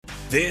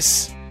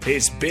This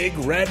is Big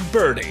Red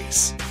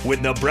Birdies with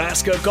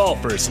Nebraska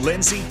golfers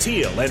Lindsey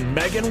Teal and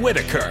Megan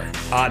Whitaker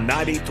on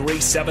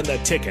 93.7 The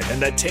Ticket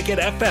and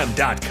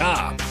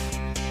theticketfm.com.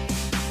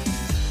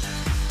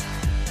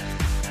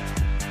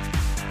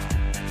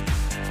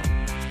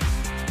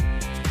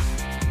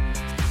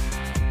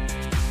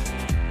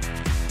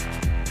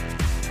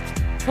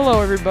 Hello,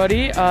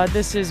 everybody.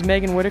 This is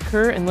Megan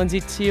Whitaker and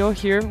Lindsey Teal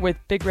here with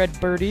Big Red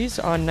Birdies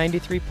on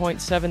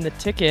 93.7 The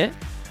Ticket.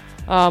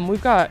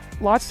 We've got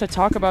lots to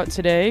talk about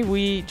today.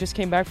 We just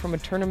came back from a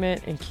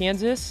tournament in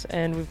Kansas,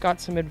 and we've got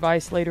some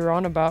advice later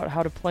on about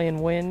how to play in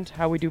wind,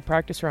 how we do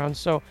practice rounds.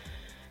 So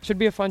should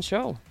be a fun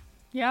show.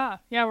 Yeah,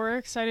 we're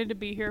excited to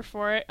be here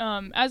for it.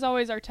 As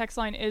always, our text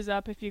line is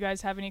up if you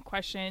guys have any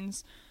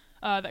questions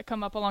that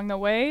come up along the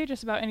way,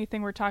 just about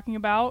anything we're talking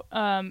about.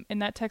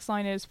 And that text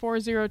line is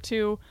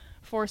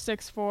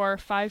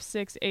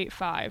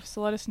 402-464-5685.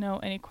 So let us know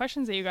any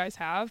questions that you guys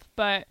have.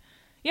 But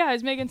yeah,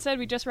 as Megan said,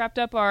 we just wrapped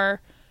up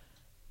our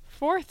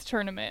fourth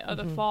tournament of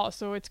the fall,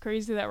 so it's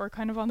crazy that we're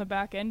kind of on the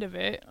back end of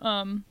it.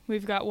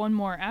 We've got one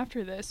more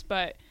after this,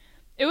 but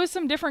it was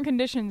some different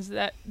conditions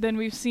than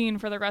we've seen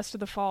for the rest of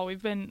the fall.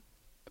 We've been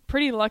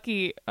pretty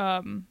lucky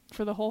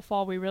for the whole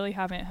fall. We really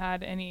haven't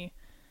had any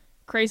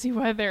crazy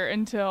weather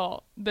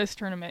until this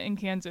tournament in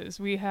Kansas.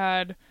 We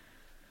had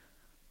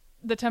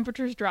the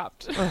temperatures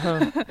dropped.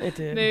 It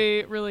did.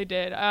 They really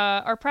did.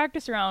 Our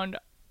practice round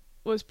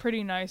was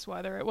pretty nice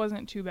weather. It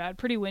wasn't too bad.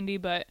 Pretty windy,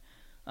 but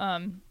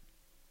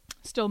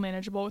still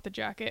manageable with the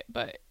jacket.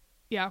 But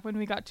yeah, when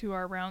we got to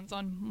our rounds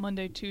on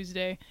Monday,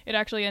 Tuesday, it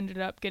actually ended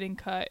up getting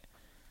cut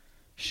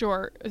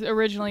short.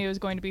 Originally, it was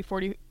going to be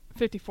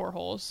 54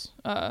 holes,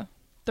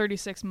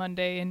 36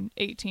 Monday and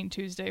 18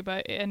 Tuesday,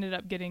 but it ended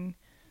up getting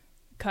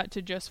cut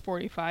to just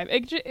 45.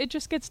 It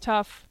just gets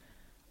tough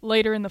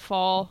later in the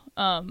fall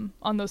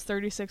on those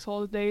 36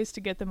 hole days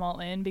to get them all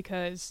in,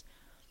 because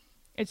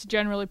it's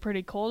generally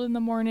pretty cold in the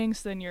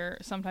mornings. Then you're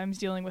sometimes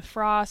dealing with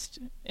frost,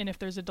 and if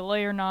there's a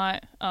delay or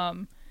not,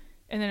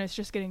 and then it's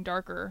just getting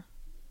darker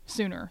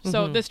sooner.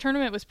 So this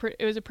tournament was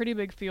it was a pretty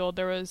big field.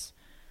 There was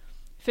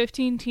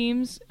 15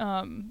 teams,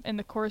 and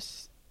the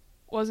course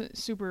wasn't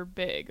super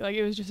big. Like,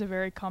 it was just a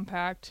very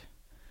compact,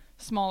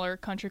 smaller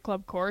country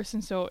club course,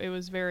 and so it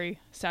was very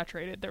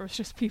saturated. There was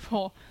just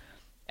people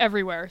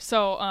everywhere.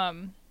 So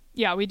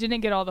yeah, we didn't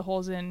get all the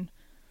holes in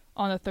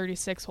on the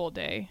 36 hole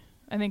day.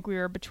 I think we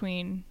were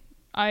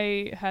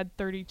I had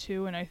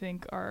 32, and I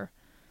think our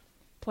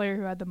player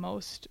who had the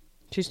most,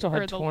 she still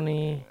had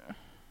 20.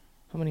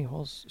 How many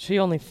holes? She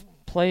only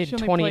played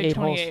 28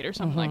 holes. Or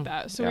something like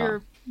that. So we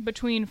were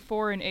between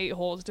 4 and 8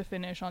 holes to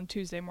finish on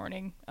Tuesday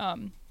morning.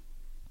 And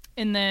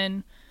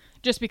then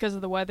just because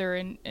of the weather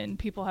and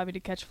people having to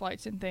catch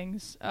flights and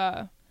things,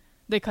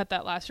 they cut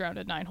that last round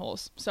at 9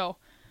 holes. So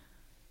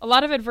a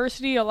lot of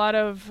adversity, a lot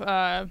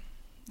of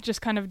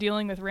just kind of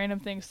dealing with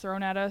random things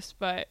thrown at us.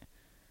 But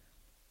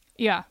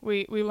yeah,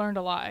 we learned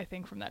a lot, I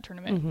think, from that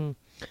tournament.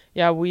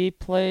 Yeah, we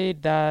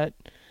played that.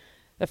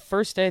 The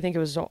first day, I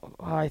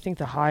think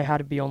the high had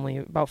to be only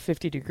about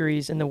 50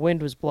 degrees, and the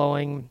wind was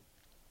blowing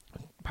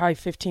probably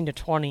 15 to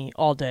 20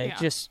 all day,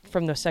 just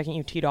from the second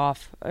you teed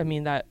off. I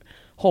mean, that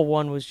hole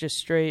one was just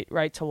straight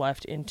right to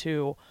left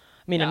into,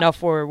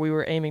 enough where we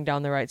were aiming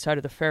down the right side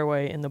of the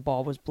fairway, and the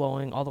ball was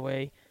blowing all the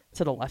way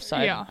to the left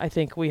side. I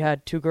think we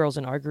had 2 girls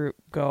in our group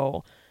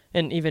go,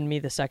 and even me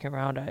the second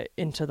round,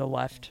 into the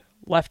left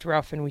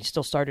rough, and we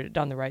still started it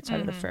down the right side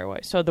of the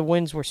fairway. So the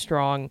winds were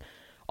strong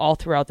all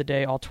throughout the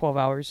day, all 12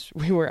 hours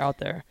we were out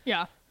there.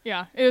 Yeah.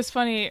 It was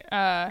funny,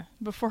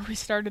 before we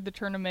started the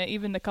tournament,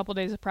 even the couple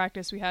days of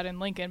practice we had in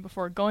Lincoln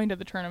before going to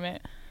the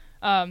tournament,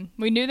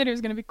 we knew that it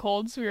was going to be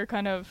cold, so we were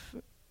kind of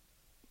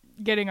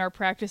getting our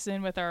practice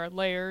in with our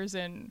layers,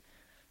 and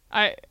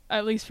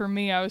at least for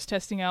me, I was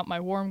testing out my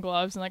warm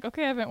gloves, and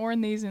okay, I haven't worn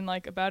these in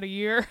about a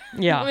year.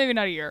 Yeah. Well, maybe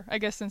not a year, I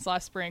guess, since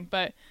last spring,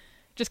 but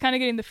just kind of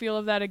getting the feel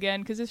of that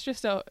again, because it's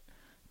just a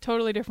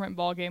totally different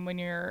ball game when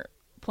you're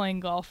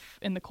playing golf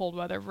in the cold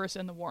weather versus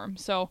in the warm.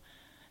 So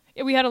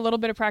we had a little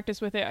bit of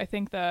practice with it. I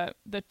think the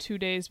 2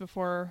 days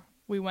before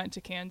we went to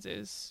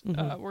Kansas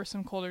were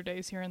some colder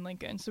days here in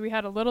Lincoln. So we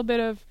had a little bit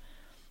of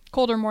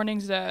colder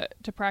mornings to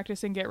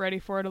practice and get ready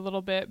for it a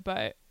little bit.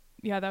 But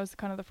yeah, that was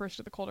kind of the first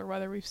of the colder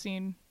weather we've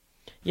seen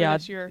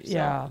this year. So.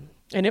 Yeah.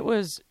 And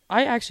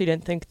I actually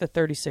didn't think the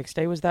 36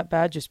 day was that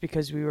bad, just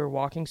because we were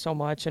walking so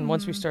much. And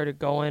once we started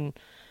going,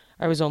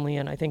 I was only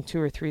in, I think,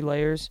 2 or 3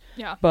 layers.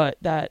 Yeah. But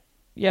that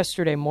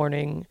yesterday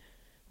morning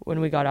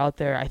when we got out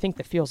there, I think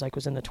the feels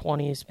was in the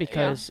 20s,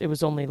 because it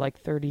was only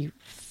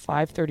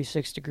 35,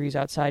 36 degrees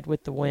outside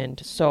with the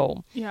wind.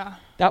 So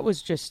that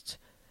was just,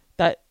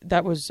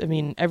 that was,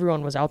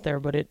 everyone was out there,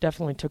 but it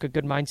definitely took a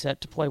good mindset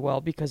to play well,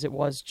 because it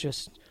was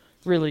just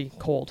really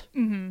cold.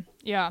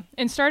 Yeah.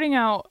 And starting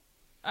out,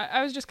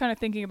 I was just kind of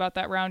thinking about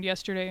that round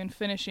yesterday and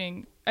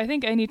finishing. I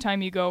think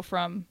anytime you go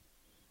from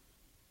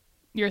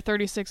your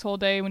 36 hole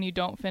day when you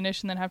don't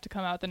finish and then have to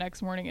come out the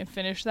next morning and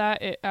finish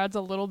that, it adds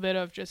a little bit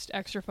of just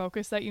extra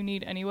focus that you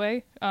need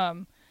anyway.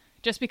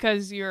 Just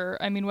because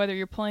whether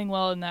you're playing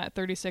well in that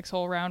 36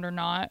 hole round or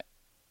not,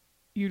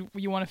 you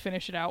want to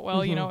finish it out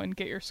well, and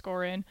get your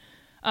score in.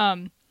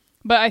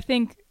 But I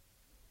think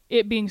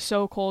it being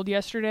so cold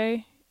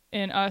yesterday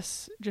and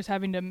us just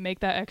having to make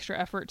that extra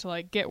effort to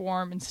like get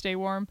warm and stay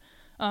warm,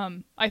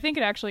 I think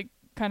it actually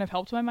kind of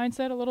helped my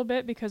mindset a little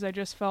bit, because I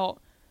just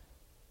felt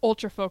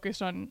ultra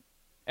focused on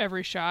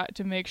every shot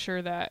to make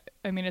sure that,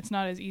 it's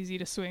not as easy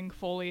to swing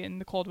fully in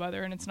the cold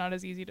weather, and it's not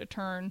as easy to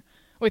turn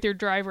with your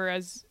driver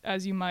as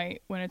you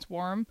might when it's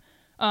warm.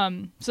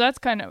 So that's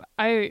kind of,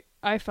 I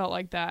felt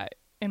like that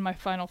in my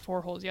final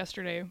 4 holes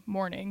yesterday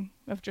morning,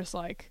 of just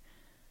like,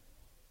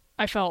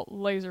 I felt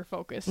laser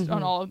focused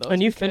on all of those.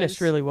 And you finished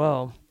really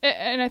well.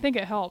 And I think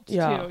it helped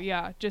too.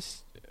 Yeah.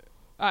 Just,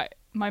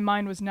 my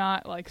mind was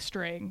not like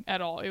straying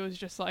at all. It was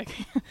just like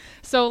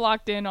so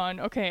locked in on,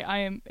 okay,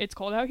 it's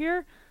cold out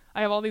here.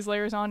 I have all these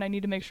layers on. I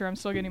need to make sure I'm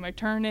still getting my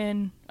turn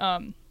in.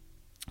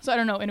 So I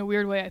don't know, in a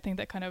weird way, I think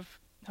that kind of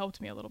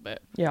helped me a little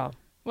bit. Yeah.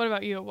 What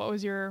about you? What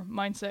was your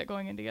mindset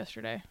going into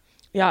yesterday?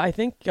 Yeah, I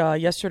think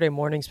yesterday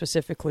morning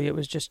specifically, it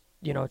was just,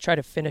 try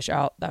to finish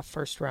out that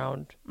first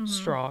round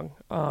strong.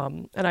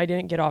 And I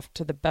didn't get off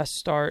to the best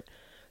start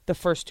the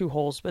first 2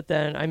 holes, but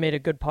then I made a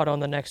good putt on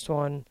the next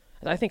one.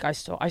 I think I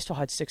still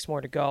had 6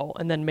 more to go,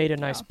 and then made a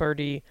nice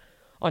birdie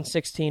on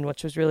 16,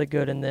 which was really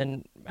good, and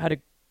then had a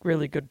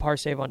really good par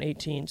save on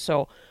 18.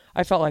 So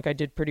I felt like I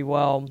did pretty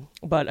well.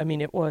 But,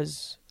 it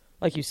was,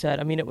 like you said,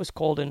 it was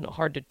cold and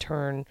hard to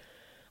turn.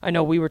 I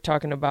know we were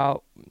talking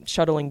about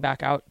shuttling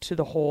back out to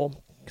the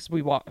hole, because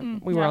we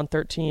were on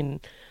 13.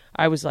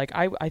 I was like,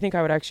 I think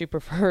I would actually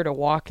prefer to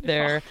walk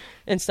there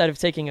instead of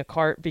taking a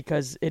cart,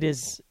 because it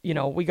is,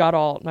 we got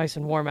all nice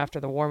and warm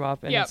after the warm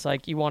up, and it's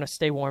like, you want to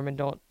stay warm and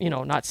don't,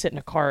 not sit in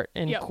a cart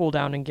and cool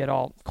down and get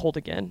all cold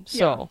again.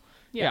 So,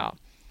 yeah.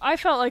 I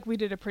felt like we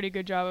did a pretty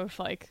good job of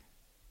like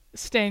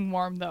staying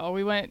warm though.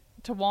 We went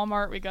to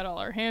Walmart, we got all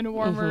our hand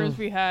warmers,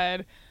 we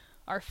had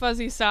our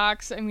fuzzy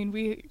socks.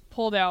 We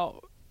pulled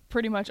out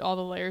pretty much all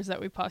the layers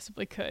that we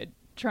possibly could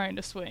trying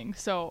to swing.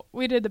 So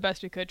we did the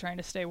best we could trying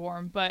to stay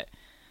warm. But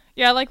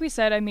yeah, like we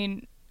said,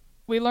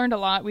 we learned a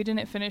lot. We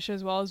didn't finish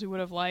as well as we would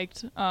have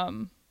liked.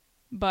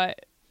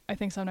 But I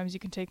think sometimes you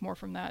can take more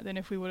from that than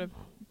if we would have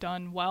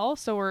done well.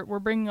 So we're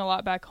bringing a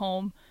lot back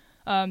home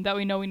that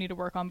we know we need to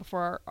work on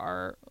before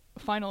our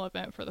final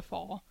event for the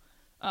fall.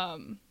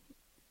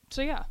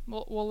 So yeah,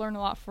 we'll learn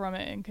a lot from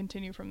it and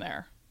continue from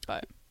there.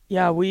 But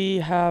yeah, we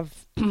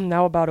have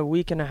now about a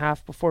week and a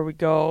half before we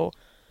go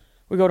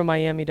to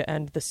Miami to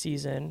end the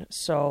season.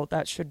 So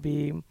that should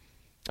be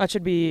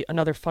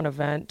another fun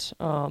event.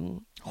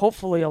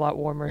 Hopefully a lot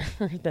warmer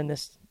than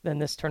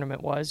this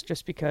tournament was,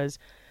 just because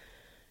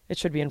it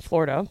should be in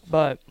Florida.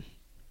 But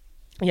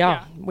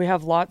yeah, we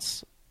have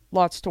lots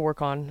to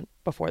work on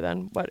before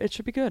then, but it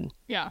should be good.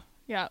 Yeah.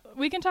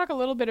 We can talk a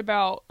little bit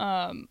about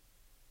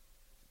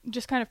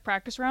just kind of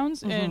practice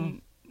rounds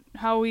and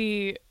how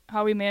we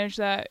manage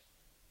that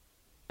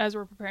as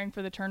we're preparing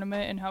for the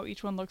tournament, and how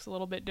each one looks a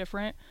little bit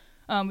different.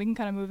 We can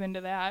kind of move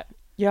into that.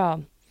 Yeah,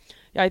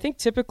 I think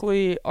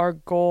typically our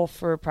goal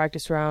for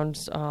practice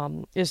rounds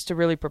is to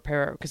really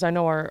prepare, because I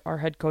know our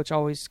head coach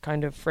always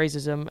kind of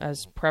phrases them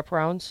as prep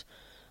rounds.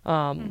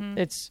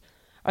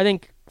 I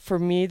think for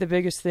me, the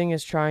biggest thing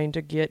is trying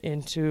to get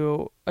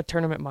into a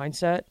tournament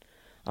mindset.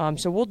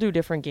 So we'll do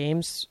different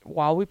games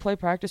while we play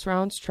practice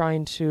rounds,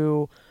 trying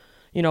to,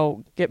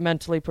 get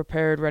mentally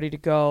prepared, ready to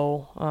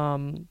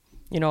go,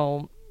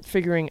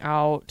 figuring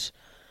out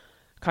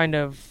kind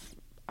of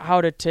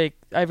how to take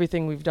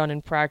everything we've done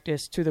in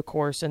practice to the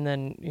course, and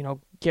then,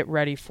 get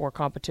ready for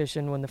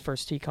competition when the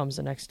first tee comes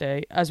the next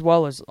day, as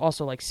well as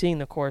also like seeing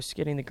the course,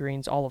 getting the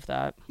greens, all of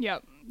that.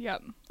 Yep.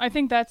 I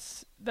think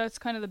that's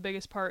kind of the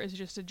biggest part, is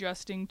just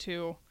adjusting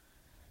to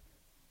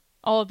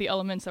all of the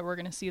elements that we're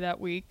going to see that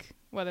week,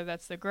 whether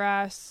that's the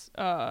grass,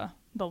 the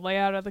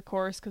layout of the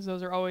course, because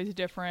those are always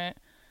different,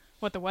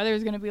 what the weather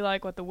is going to be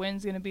like, what the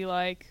wind's going to be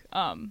like,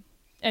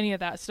 any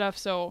of that stuff.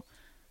 So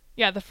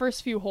yeah, the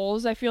first few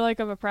holes, I feel like,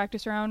 of a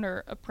practice round,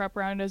 or a prep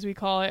round as we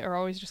call it, are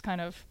always just kind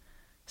of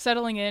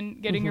settling in,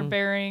 getting your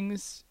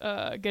bearings,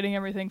 getting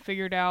everything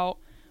figured out.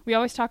 We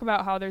always talk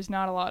about how there's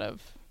not a lot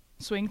of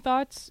swing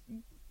thoughts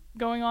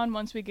going on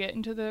once we get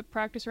into the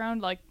practice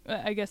round. Like,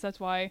 I guess that's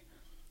why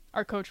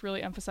our coach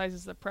really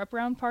emphasizes the prep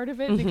round part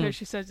of it, because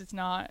she says it's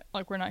not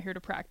like we're not here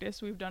to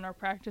practice. We've done our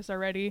practice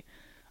already.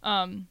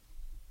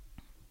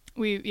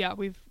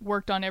 We've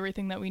worked on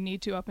everything that we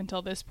need to up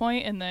until this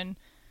point, and then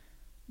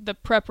the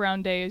prep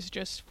round day is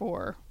just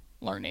for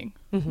learning,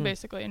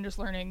 basically, and just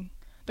learning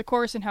the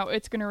course and how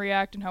it's going to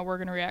react and how we're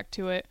going to react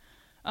to it.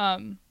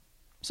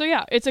 So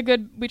yeah,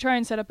 we try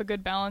and set up a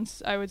good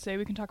balance, I would say.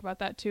 We can talk about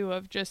that too,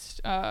 of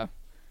just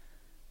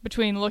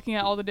between looking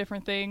at all the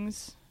different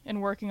things and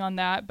working on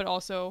that, but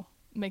also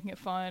making it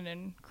fun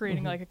and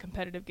creating like a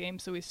competitive game,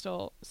 so we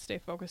still stay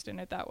focused in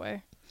it that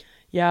way.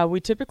 Yeah, we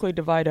typically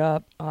divide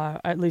up,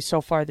 at least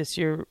so far this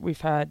year,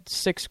 we've had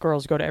 6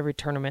 girls go to every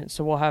tournament.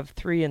 So we'll have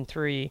 3 and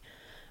 3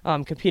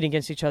 competing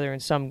against each other in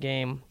some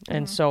game.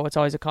 And so it's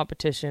always a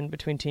competition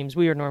between teams.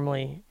 We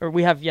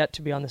have yet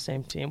to be on the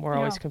same team. We're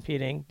always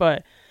competing.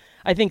 But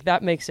I think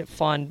that makes it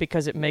fun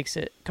because it makes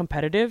it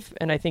competitive,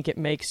 and I think it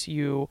makes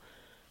you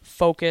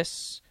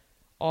focus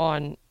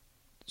on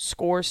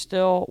score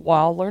still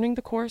while learning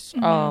the course.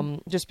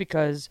 Just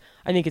because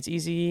I think it's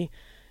easy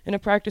in a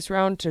practice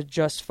round to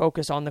just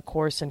focus on the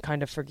course and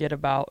kind of forget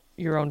about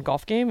your own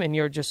golf game, and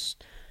you're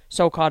just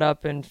so caught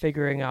up in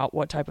figuring out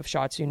what type of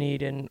shots you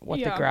need and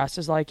what the grass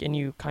is like, and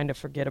you kind of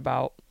forget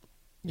about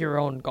your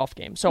own golf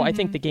game. So I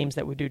think the games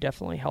that we do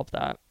definitely help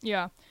that.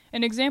 Yeah.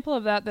 An example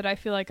of that I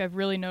feel like I've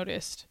really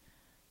noticed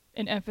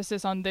an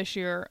emphasis on this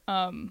year.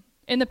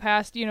 In the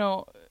past, you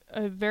know,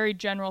 a very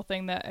general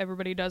thing that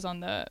everybody does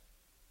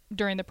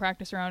during the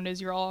practice round is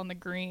you're all on the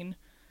green,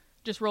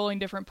 just rolling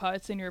different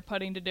putts, and you're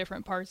putting to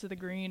different parts of the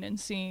green and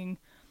seeing,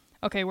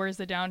 okay, where's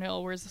the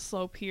downhill? Where's the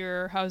slope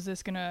here? How's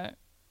this going to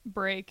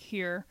break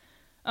here?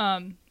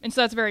 And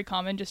so that's very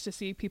common, just to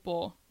see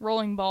people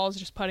rolling balls,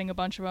 just putting a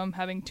bunch of them,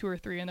 having 2 or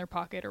 3 in their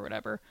pocket or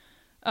whatever.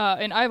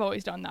 And I've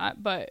always done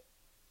that, but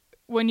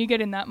when you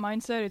get in that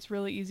mindset, it's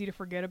really easy to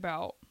forget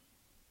about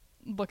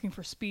looking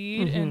for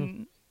speed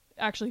and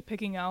actually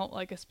picking out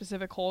like a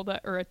specific hole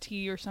or a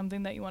tee or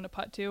something that you want to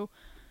putt to,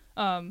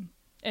 and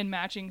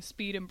matching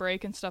speed and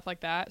break and stuff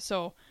like that.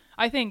 So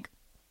I think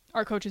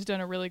our coach has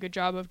done a really good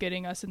job of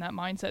getting us in that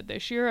mindset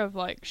this year of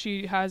like,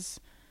 she has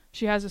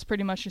us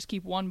pretty much just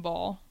keep one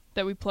ball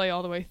that we play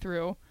all the way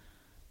through.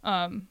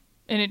 And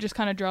it just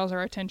kind of draws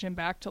our attention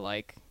back to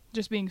like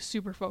just being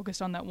super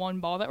focused on that one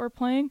ball that we're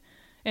playing.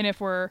 And if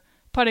we're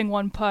putting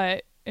one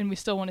putt and we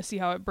still want to see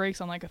how it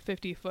breaks on like a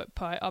 50-foot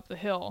putt up the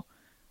hill,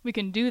 we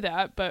can do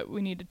that, but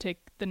we need to take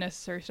the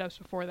necessary steps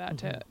before that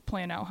to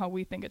plan out how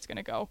we think it's going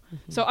to go.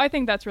 So I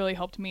think that's really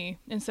helped me,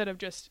 instead of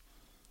just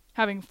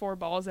having 4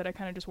 balls that I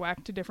kind of just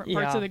whacked to different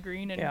parts of the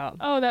green and,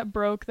 oh, that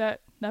broke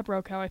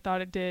how I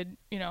thought it did,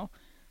 you know.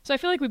 So I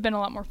feel like we've been a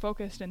lot more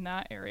focused in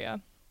that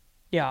area.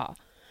 Yeah.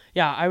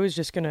 I was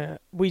just gonna.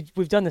 We've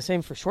done the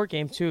same for short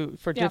game too,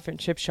 for different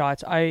chip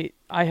shots. I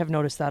have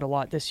noticed that a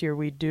lot this year.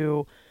 We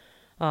do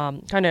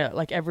kind of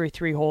like every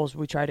 3 holes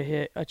we try to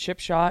hit a chip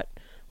shot,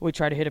 we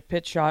try to hit a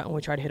pitch shot, and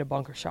we try to hit a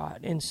bunker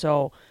shot. And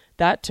so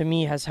that to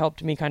me has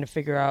helped me kind of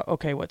figure out,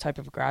 okay, what type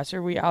of grass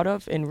are we out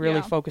of, and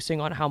really focusing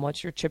on how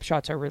much your chip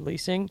shots are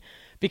releasing,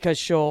 because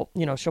she'll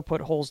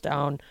put holes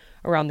down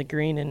around the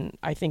green, and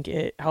I think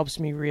it helps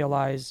me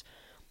realize,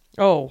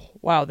 oh,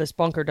 wow, this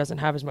bunker doesn't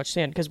have as much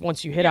sand. Because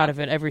once you hit out of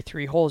it every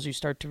 3 holes, you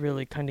start to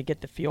really kind of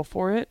get the feel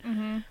for it.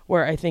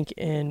 Where I think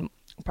in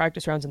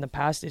practice rounds in the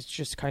past, it's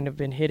just kind of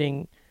been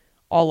hitting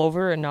all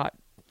over and not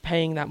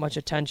paying that much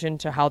attention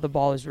to how the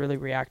ball is really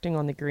reacting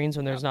on the greens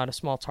when there's not a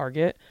small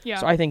target.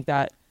 So I think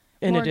that,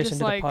 in addition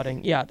to the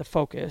putting, the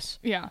focus.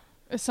 Yeah.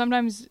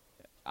 Sometimes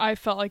I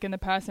felt like in the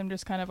past I'm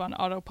just kind of on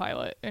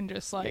autopilot and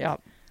just like,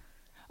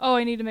 oh,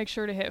 I need to make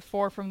sure to hit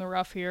 4 from the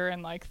rough here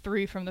and like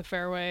 3 from the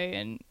fairway,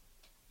 and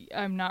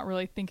I'm not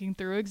really thinking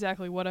through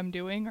exactly what I'm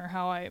doing, or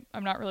how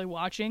I'm not really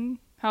watching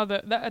how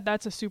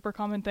that's a super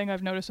common thing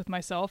I've noticed with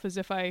myself, is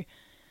if I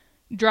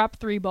drop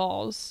 3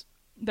 balls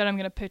that I'm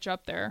going to pitch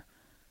up there,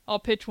 I'll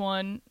pitch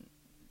one,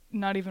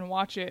 not even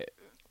watch it,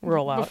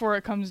 roll out before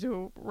it comes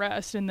to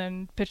rest, and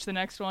then pitch the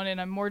next one, and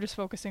I'm more just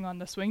focusing on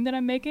the swing that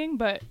I'm making,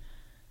 but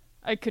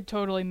I could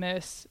totally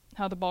miss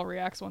how the ball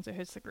reacts once it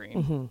hits the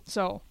green.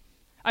 So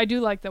I do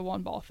like the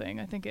one ball thing.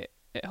 I think it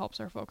helps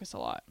our focus a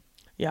lot.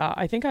 Yeah,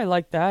 I think I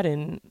like that.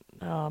 And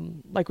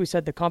like we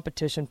said, the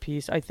competition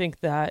piece, I think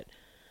that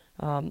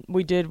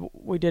we did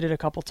it a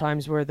couple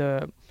times where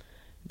the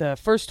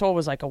first hole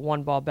was like a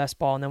 1-ball best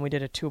ball, and then we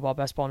did a 2-ball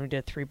best ball, and we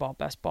did a 3-ball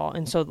best ball.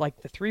 And so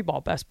like the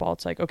 3-ball best ball,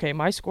 it's like, okay,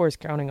 my score is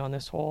counting on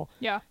this hole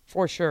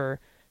for sure.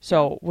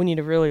 So we need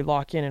to really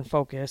lock in and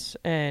focus.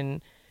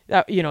 And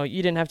that, you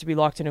didn't have to be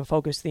locked in and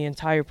focused the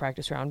entire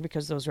practice round,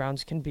 because those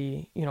rounds can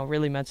be,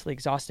 really mentally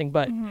exhausting.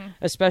 But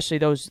especially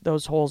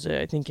those holes,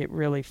 I think it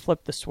really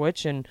flipped the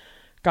switch and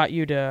got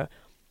you to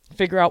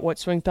figure out what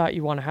swing thought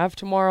you want to have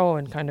tomorrow,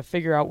 and kind of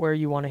figure out where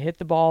you want to hit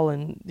the ball,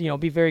 and,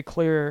 be very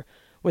clear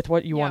with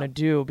what you want to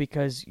do,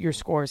 because your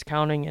score is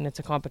counting and it's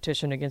a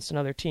competition against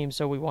another team.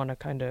 So we want to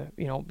kind of,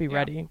 be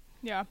ready.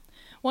 Yeah.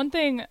 One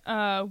thing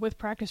with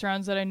practice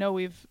rounds that I know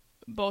we've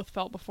both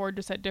felt before,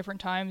 just at different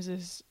times,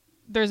 is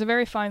there's a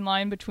very fine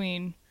line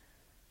between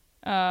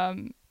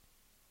doing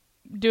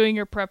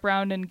your prep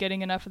round and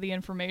getting enough of the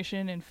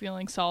information and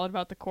feeling solid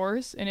about the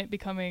course, and it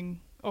becoming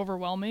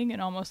overwhelming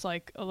and almost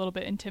like a little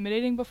bit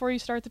intimidating before you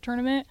start the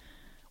tournament.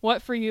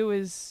 What for you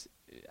is,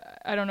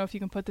 I don't know if you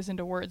can put this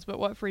into words, but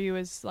what for you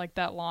is like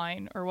that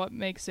line, or what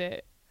makes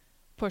it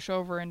push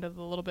over into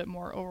the little bit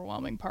more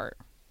overwhelming part?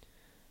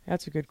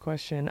 That's a good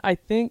question. I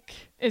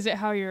think... Is it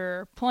how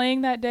you're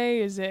playing that day?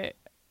 Is it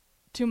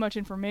too much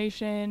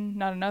information,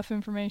 not enough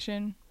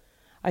information?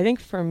 I think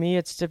for me,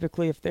 it's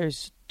typically if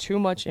there's too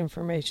much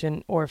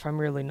information, or if I'm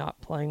really not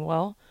playing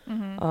well.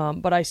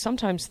 But I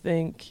sometimes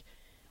think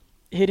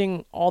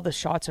hitting all the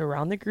shots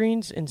around the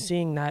greens and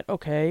seeing that,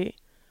 okay,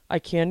 I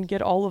can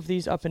get all of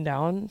these up and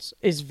downs,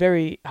 is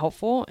very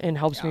helpful and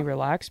helps me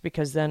relax,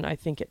 because then I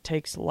think it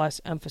takes less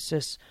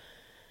emphasis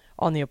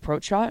on the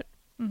approach shot.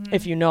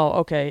 If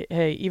okay,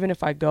 hey, even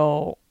if I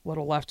go a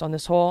little left on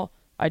this hole,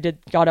 I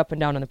got up and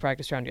down in the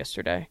practice round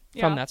yesterday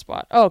from that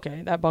spot. Oh,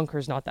 okay, that bunker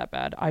is not that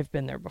bad. I've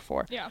been there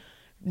before. Yeah.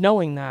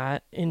 Knowing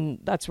that, and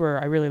that's where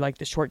I really like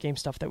the short game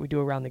stuff that we do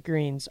around the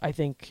greens, I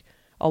think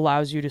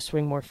allows you to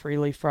swing more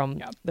freely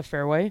from the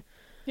fairway.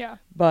 Yeah.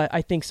 But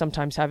I think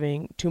sometimes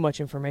having too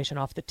much information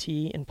off the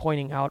tee and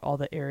pointing out all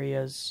the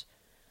areas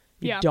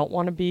you don't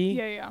want to be.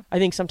 Yeah. I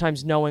think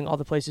sometimes knowing all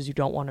the places you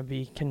don't want to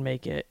be can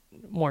make it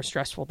more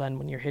stressful than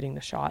when you're hitting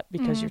the shot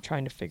because you're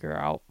trying to figure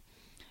out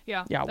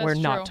where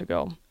not to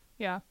go.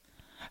 Yeah.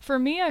 For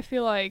me, I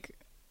feel like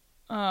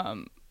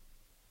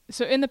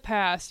so in the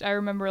past, I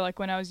remember like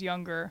when I was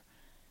younger,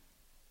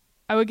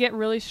 I would get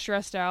really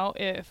stressed out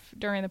if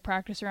during the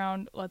practice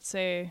round, let's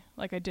say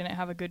like I didn't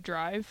have a good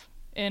drive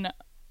and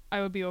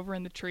I would be over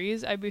in the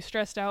trees. I'd be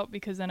stressed out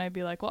because then I'd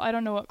be like, well, I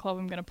don't know what club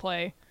I'm going to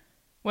play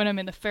when I'm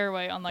in the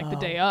fairway on like the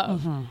day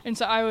of. And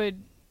so I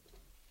would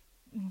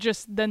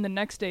just then the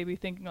next day be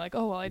thinking like,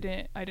 oh, well, I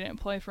didn't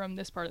play from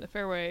this part of the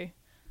fairway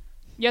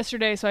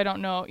yesterday, so I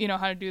don't know,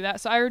 how to do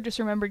that. So I just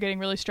remember getting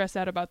really stressed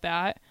out about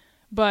that.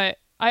 But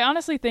I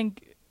honestly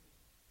think,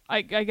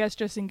 I guess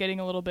just in getting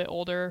a little bit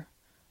older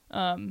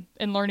and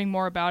learning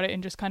more about it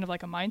and just kind of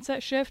like a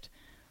mindset shift,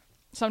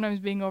 sometimes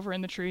being over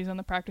in the trees on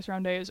the practice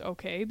round day is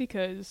okay,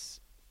 because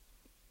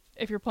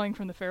if you're playing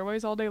from the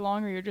fairways all day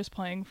long or you're just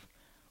playing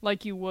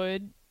like you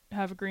would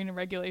have a green in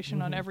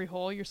regulation on every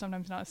hole, you're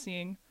sometimes not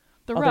seeing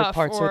the other rough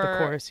parts or of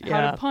the course.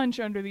 how to punch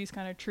under these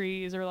kind of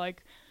trees or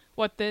like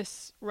what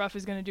this rough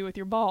is going to do with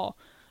your ball.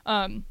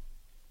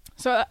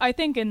 So I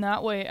think in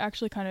that way it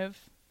actually kind of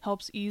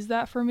helps ease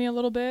that for me a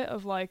little bit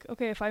of like,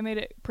 okay, if I made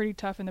it pretty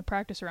tough in the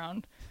practice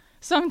round,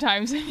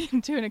 sometimes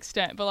to an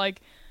extent, but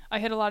like I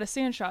hit a lot of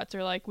sand shots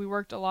or like we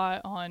worked a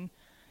lot on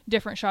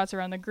different shots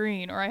around the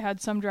green, or I had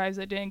some drives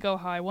that didn't go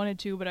how I wanted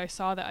to, but I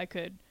saw that I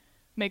could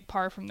make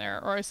par from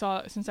there, or I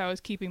saw since I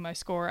was keeping my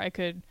score, I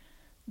could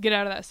get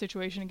out of that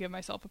situation and give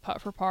myself a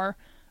putt for par.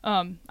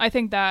 I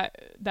think that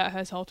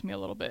has helped me a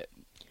little bit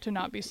to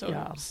not be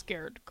so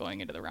scared going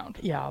into the round.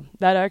 Yeah,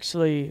 that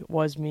actually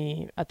was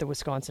me at the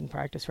Wisconsin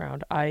practice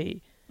round.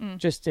 I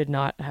just did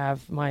not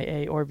have my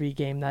A or B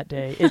game that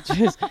day. It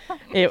just,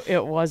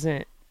 it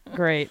wasn't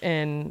great.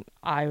 And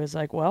I was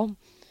like, well,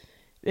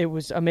 it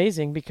was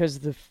amazing because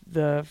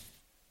the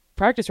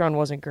practice round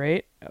wasn't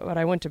great, but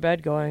I went to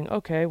bed going,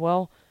 okay,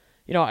 well,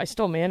 I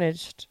still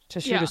managed to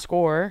shoot a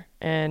score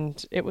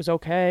and it was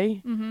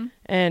okay.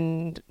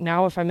 And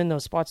now if I'm in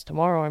those spots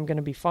tomorrow, I'm going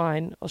to be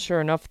fine. Well,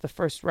 sure enough, the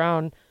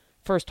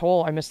first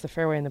hole, I missed the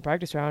fairway in the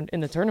practice round.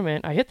 In the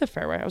tournament, I hit the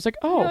fairway. I was like,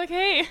 oh. You're like,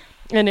 hey.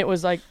 And it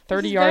was like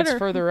 30 yards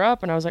further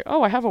up. And I was like,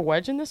 oh, I have a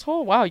wedge in this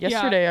hole? Wow.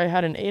 Yesterday I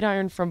had an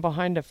 8-iron from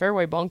behind a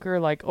fairway bunker,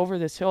 like over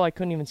this hill. I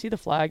couldn't even see the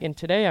flag. And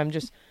today I'm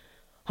just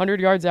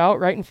 100 yards out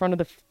right in front of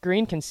the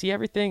green, can see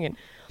everything. And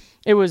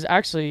it was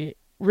actually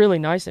really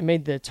nice. It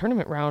made the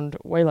tournament round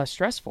way less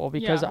stressful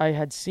because I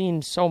had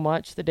seen so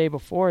much the day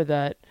before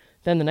that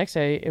then the next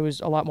day it was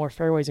a lot more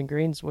fairways and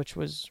greens, which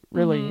was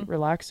really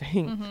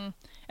relaxing.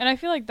 And I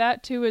feel like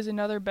that too is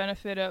another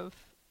benefit of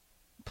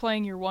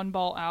playing your one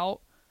ball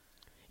out.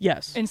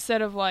 Yes.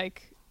 Instead of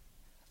like,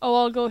 oh,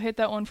 I'll go hit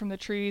that one from the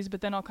trees, but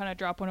then I'll kind of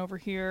drop one over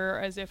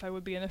here as if I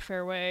would be in the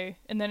fairway.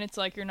 And then it's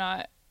like you're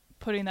not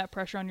putting that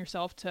pressure on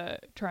yourself to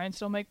try and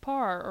still make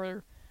par,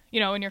 or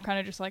and you're kind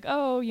of just like,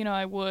 oh,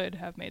 I would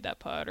have made that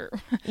putt, or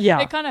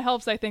it kind of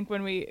helps, I think,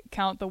 when we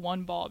count the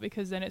one ball,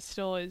 because then it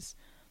still is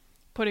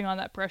putting on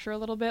that pressure a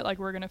little bit, like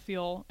we're going to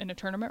feel in a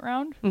tournament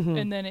round.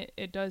 And then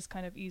it does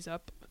kind of ease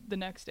up the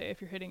next day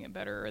if you're hitting it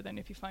better than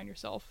if you find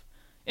yourself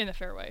in the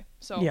fairway.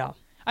 So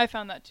I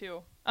found that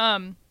too.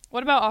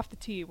 What about off the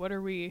tee? What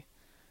are we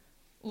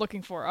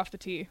looking for off the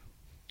tee?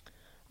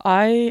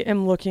 I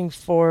am looking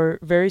for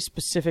very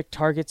specific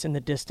targets in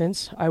the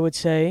distance, I would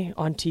say,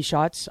 on tee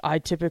shots. I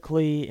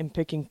typically am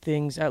picking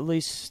things at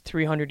least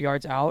 300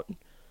 yards out.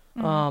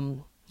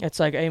 It's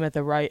like aim at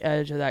the right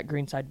edge of that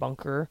greenside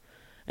bunker,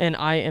 and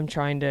I am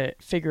trying to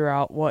figure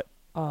out what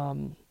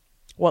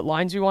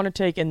lines we want to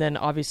take, and then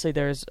obviously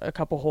there's a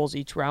couple holes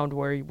each round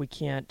where we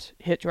can't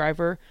hit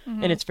driver,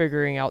 and it's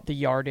figuring out the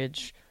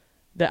yardage,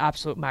 the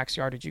absolute max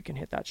yardage you can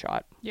hit that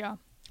shot. Yeah.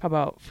 How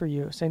about for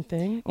you? Same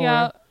thing?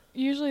 Yeah.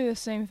 Usually the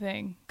same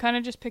thing. Kind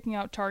of just picking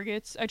out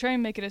targets. I try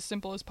and make it as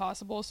simple as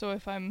possible. So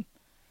if I'm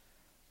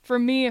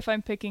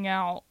picking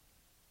out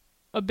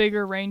a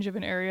bigger range of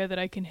an area that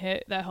I can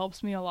hit, that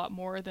helps me a lot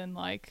more than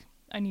like,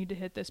 I need to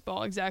hit this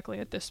ball exactly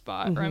at this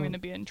spot or I'm going to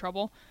be in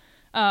trouble.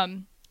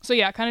 So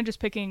yeah, kind of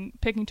just picking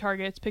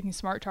targets, picking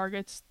smart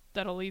targets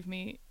that'll leave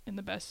me in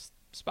the best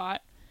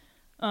spot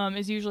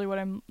is usually what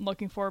I'm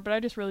looking for. But I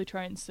just really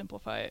try and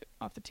simplify it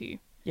off the tee.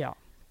 Yeah.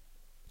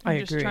 I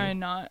agree. Just try and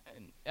not.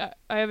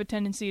 I have a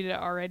tendency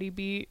to already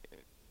be,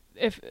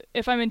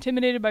 if I'm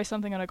intimidated by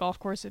something on a golf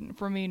course, and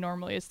for me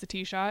normally it's the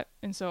tee shot,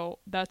 and so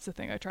that's the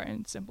thing I try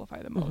and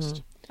simplify the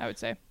most. I would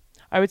say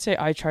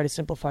I try to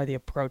simplify the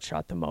approach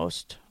shot the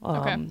most.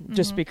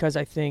 Just because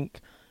I think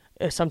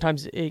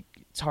sometimes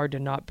it's hard to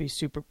not be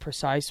super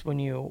precise when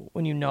you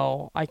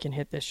know I can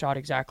hit this shot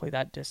exactly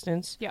that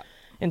distance. Yeah.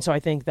 And so I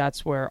think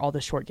that's where all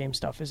the short game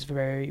stuff is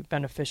very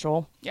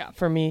beneficial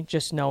for me,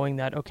 just knowing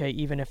that, okay,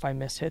 even if I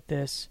mishit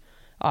this,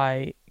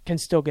 I can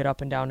still get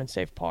up and down and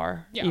save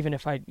par, even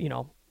if I,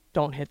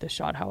 don't hit the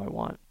shot how I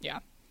want. Yeah,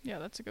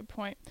 that's a good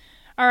point.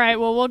 All right,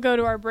 well, we'll go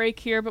to our break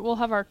here, but we'll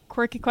have our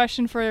quirky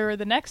question for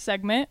the next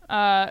segment.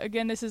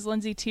 Again, this is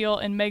Lindsay Teal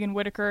and Megan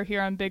Whitaker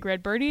here on Big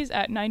Red Birdies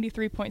at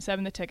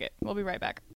 93.7 The Ticket. We'll be right back.